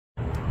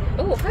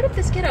Oh, how did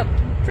this get up?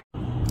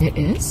 It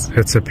is?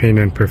 It's a paint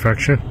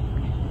imperfection.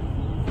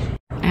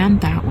 And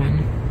that one.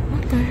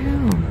 What the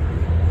hell?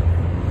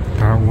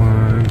 That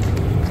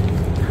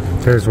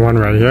one. There's one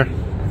right here.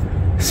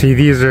 See,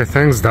 these are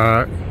things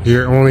that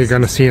you're only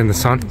gonna see in the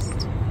sun.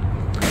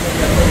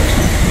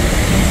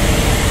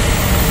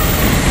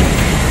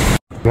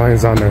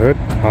 Lines on the hood,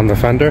 on the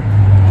fender.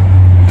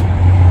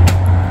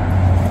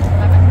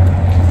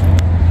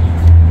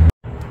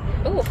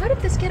 Oh, how did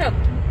this get up?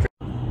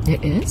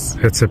 It is?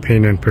 It's a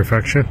paint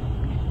imperfection.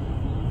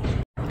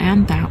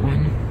 And that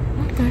one.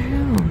 What the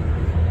hell?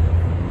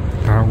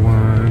 That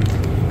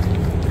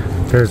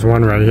one. There's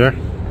one right here.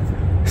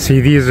 See,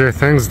 these are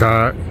things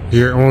that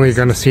you're only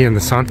gonna see in the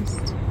sun.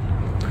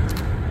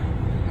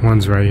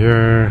 One's right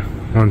here,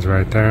 one's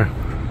right there.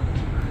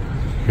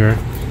 Here.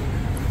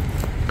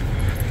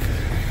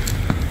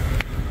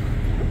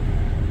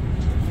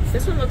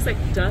 This one looks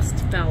like dust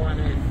fell on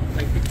it,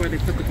 like before they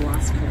put the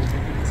gloss coat. I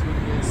think is what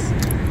it is.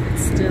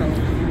 It's still.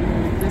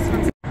 This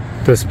one's.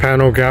 This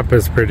panel gap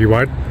is pretty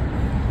wide.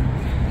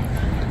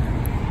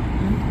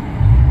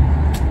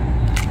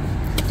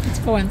 Let's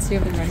go and see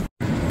if they're ready.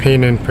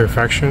 Paint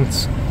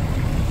imperfections.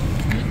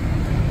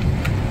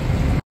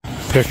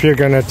 If you're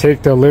gonna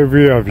take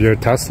delivery of your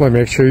Tesla,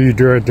 make sure you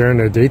do it during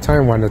the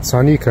daytime when it's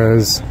sunny,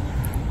 because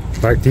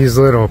like these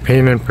little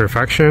paint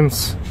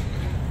imperfections,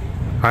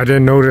 I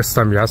didn't notice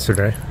them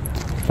yesterday,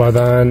 but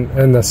then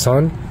in the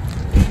sun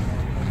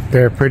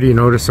they're pretty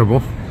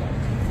noticeable.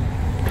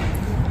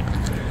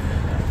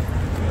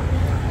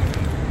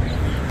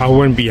 I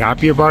wouldn't be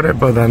happy about it,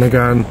 but then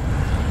again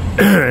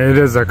it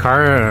is a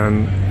car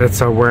and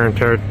it's a wear and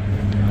tear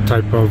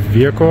type of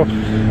vehicle.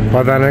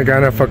 But then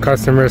again, if a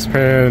customer is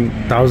paying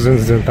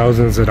thousands and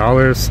thousands of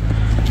dollars,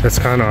 it's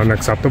kind of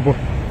unacceptable.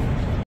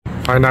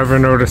 I never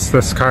noticed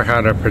this car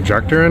had a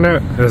projector in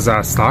it. Is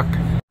that stock? So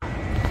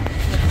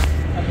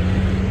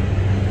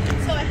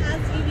it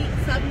has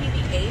some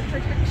UVA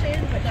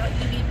protection, but not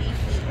UVB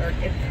heat or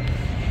infrared.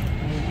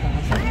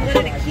 So if you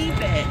wanted to keep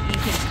it, you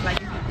can, like,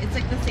 it's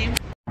like the same.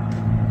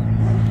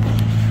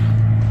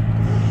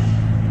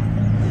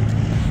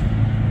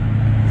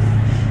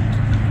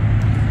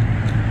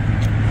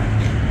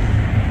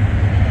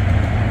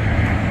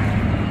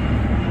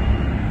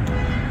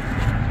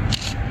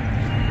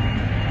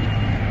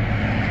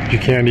 You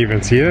can't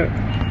even see it?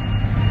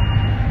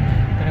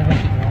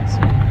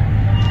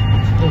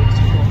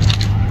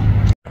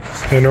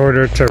 In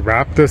order to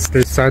wrap this,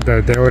 they said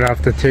that they would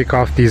have to take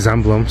off these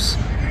emblems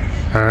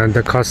and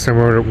the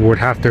customer would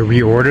have to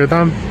reorder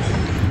them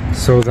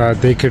so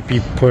that they could be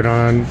put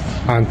on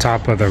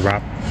top of the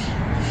wrap,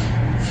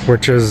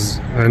 which is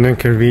an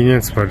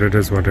inconvenience, but it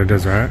is what it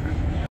is, right?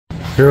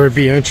 It would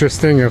be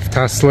interesting if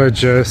Tesla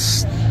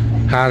just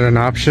had an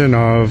option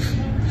of,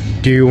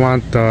 do you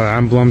want the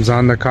emblems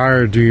on the car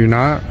or do you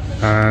not?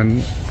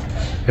 And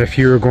if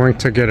you were going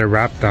to get it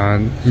wrapped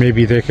on,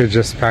 maybe they could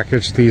just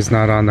package these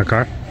not on the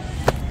car.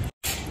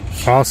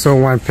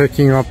 Also, when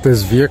picking up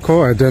this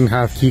vehicle, it didn't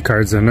have key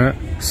cards in it,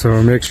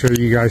 so make sure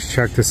you guys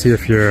check to see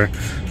if your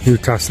new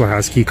Tesla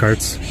has key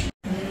cards.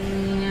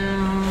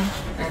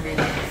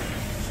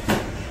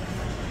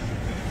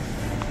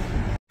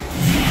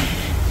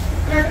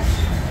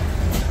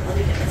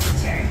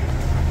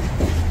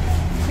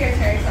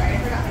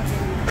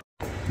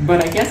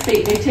 But I guess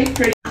they take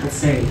pretty, let's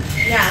say.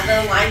 Yeah,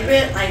 the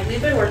alignment, like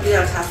we've been working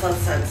on Tesla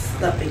since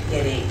the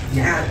beginning.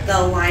 Yeah. And the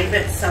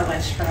alignment's so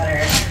much better.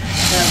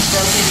 The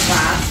broken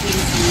glass we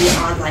see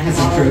on like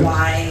Model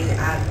Y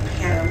and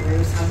Hannah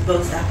roofs have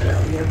most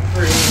definitely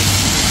improved.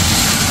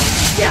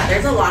 Yeah,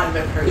 there's a lot of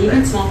improvement.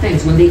 Even small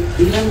things, when they released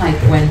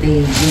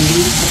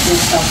the full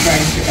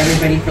self-driving to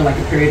everybody for like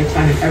a period of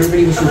time and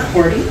everybody was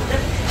reporting.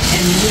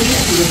 And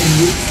immediately within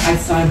weeks, I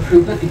saw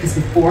improvement, because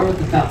before with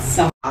the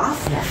self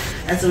off. Yeah.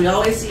 And so we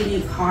always see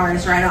new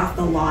cars right off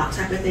the lot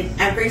type of thing.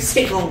 Every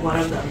single one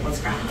of them was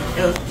cracked.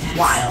 It was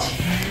wild.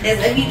 And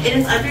I mean, it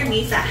is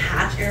underneath that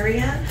hatch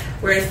area,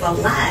 whereas the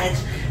ledge,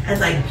 and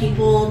like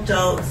people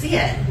don't see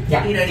it.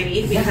 Yeah. You know what I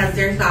mean? Because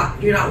there's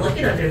not, you're not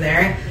looking under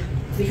there,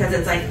 because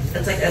it's like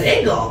an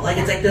angle. Like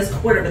it's like this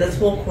quarter, but this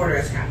whole quarter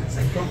is cracked. It's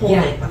like the whole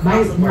thing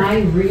across the board. My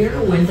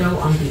rear window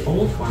on the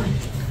old one,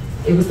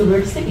 it was the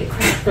weirdest thing. It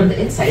cracked from the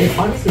inside. It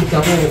honestly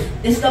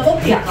It's double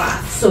pane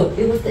glass. So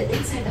it was the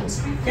inside that was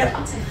cracked. Yep.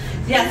 Outside.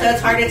 Yeah, so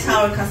it's hard to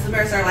tell when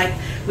customers are like,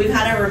 we've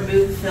had to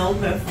remove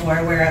film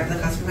before where the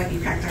customer's like, you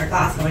cracked our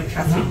glass. I'm like,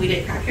 trust me, we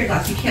didn't crack your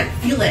glass. You can't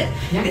feel it.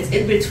 Yeah. It's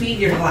in between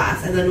your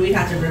glass. And then we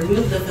had to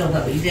remove the film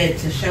that we did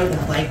to show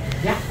them, like,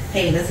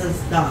 hey, this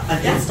is not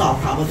an install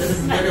problem. This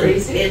is literally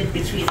in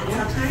between. And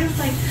sometimes,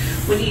 like,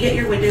 when you get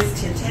your windows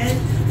tinted,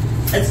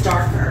 it's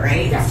darker,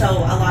 right? Yeah. So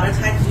a lot of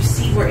times you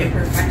see more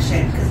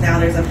imperfection because now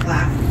there's a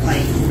black,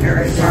 like,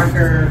 or a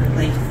darker,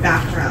 like,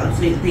 background,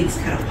 so things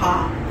kind of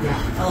pop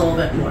a little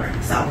bit more.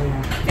 So,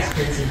 yeah.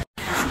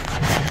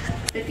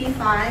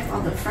 55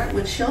 on the front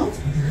windshield,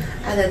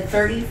 and then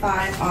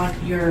 35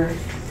 on your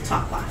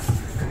top glass.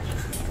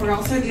 We're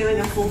also doing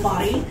a full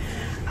body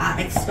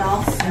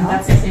expel. And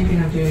that's the same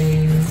thing I'm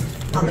doing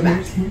on the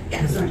back.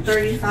 Yeah, so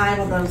 35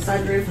 on the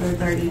sunroof and then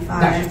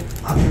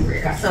 35 on the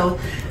rear. Gotcha. So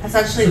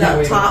essentially So that the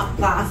way top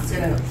glass is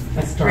going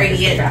That's to dark as the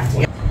radiate. back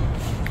one.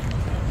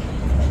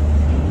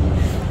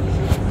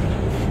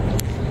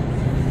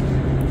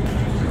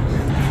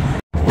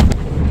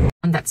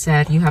 That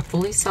said, you have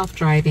fully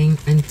self-driving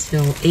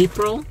until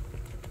April,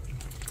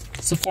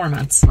 so 4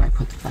 months. So I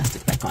put the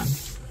plastic back on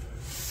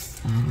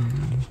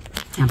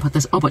and put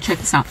this. Oh, but check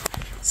this out.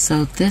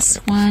 So this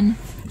one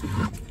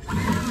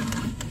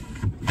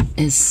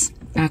is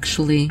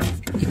actually,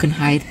 you can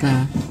hide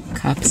the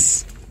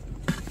cups,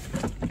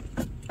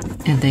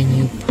 and then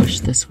you push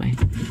this way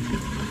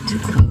to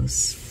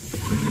close,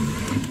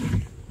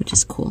 which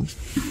is cool.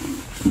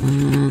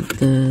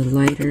 The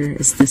lighter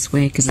is this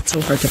way because it's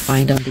so hard to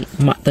find on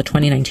the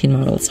 2019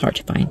 model. It's hard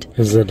to find.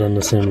 Is it in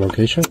the same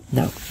location?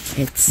 No,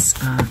 it's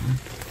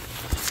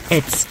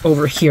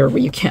over here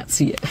where you can't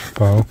see it.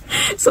 Oh.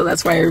 So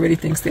that's why everybody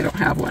thinks they don't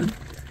have one.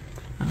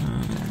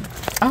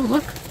 Oh,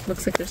 look,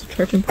 looks like there's a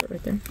charging port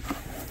right there.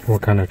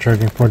 What kind of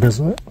charging port is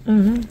it?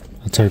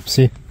 A Type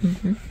C.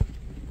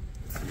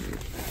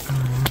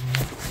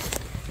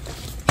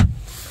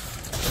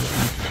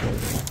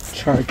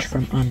 Charge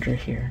from under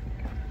here.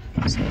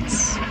 So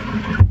it's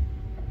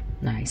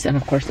nice. And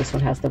of course this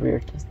one has the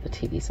rear, the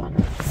TV's on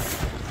it.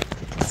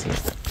 You can see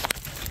it.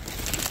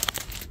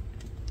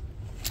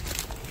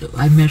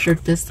 I measured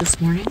this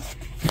morning.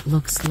 It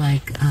looks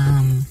like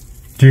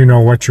Do you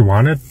know what you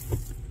wanted?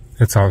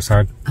 It's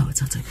outside. oh,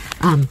 it's outside.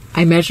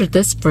 I measured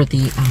this for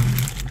the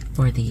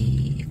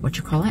what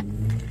you call it?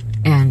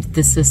 And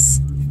this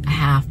is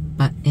half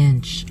an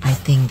inch, I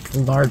think,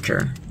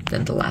 larger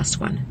than the last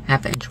one.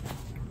 Half inch.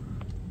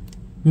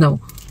 No.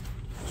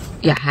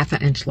 Yeah, half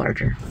an inch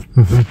larger.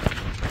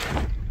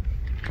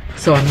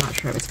 So I'm not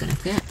sure if it's gonna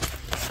fit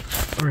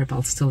or if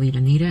I'll still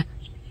even need it.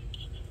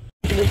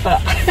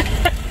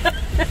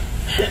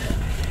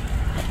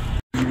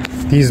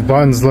 These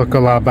buttons look a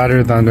lot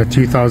better than the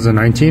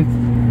 2019.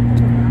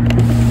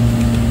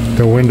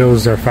 The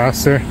windows are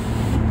faster.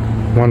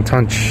 One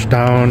touch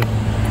down,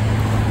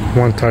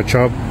 one touch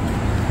up.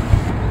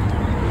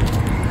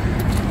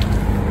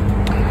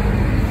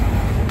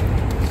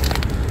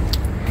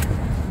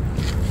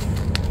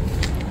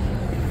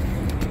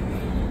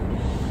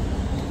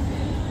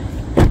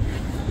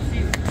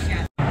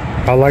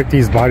 I like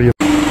these body.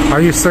 I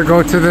used to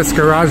go to this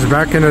garage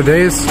back in the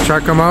days.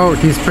 Check him out.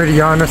 He's pretty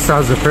honest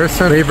as a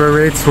person. Labor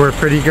rates were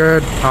pretty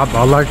good.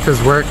 I liked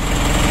his work.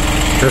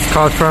 It's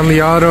called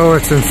Friendly Auto.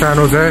 It's in San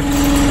Jose.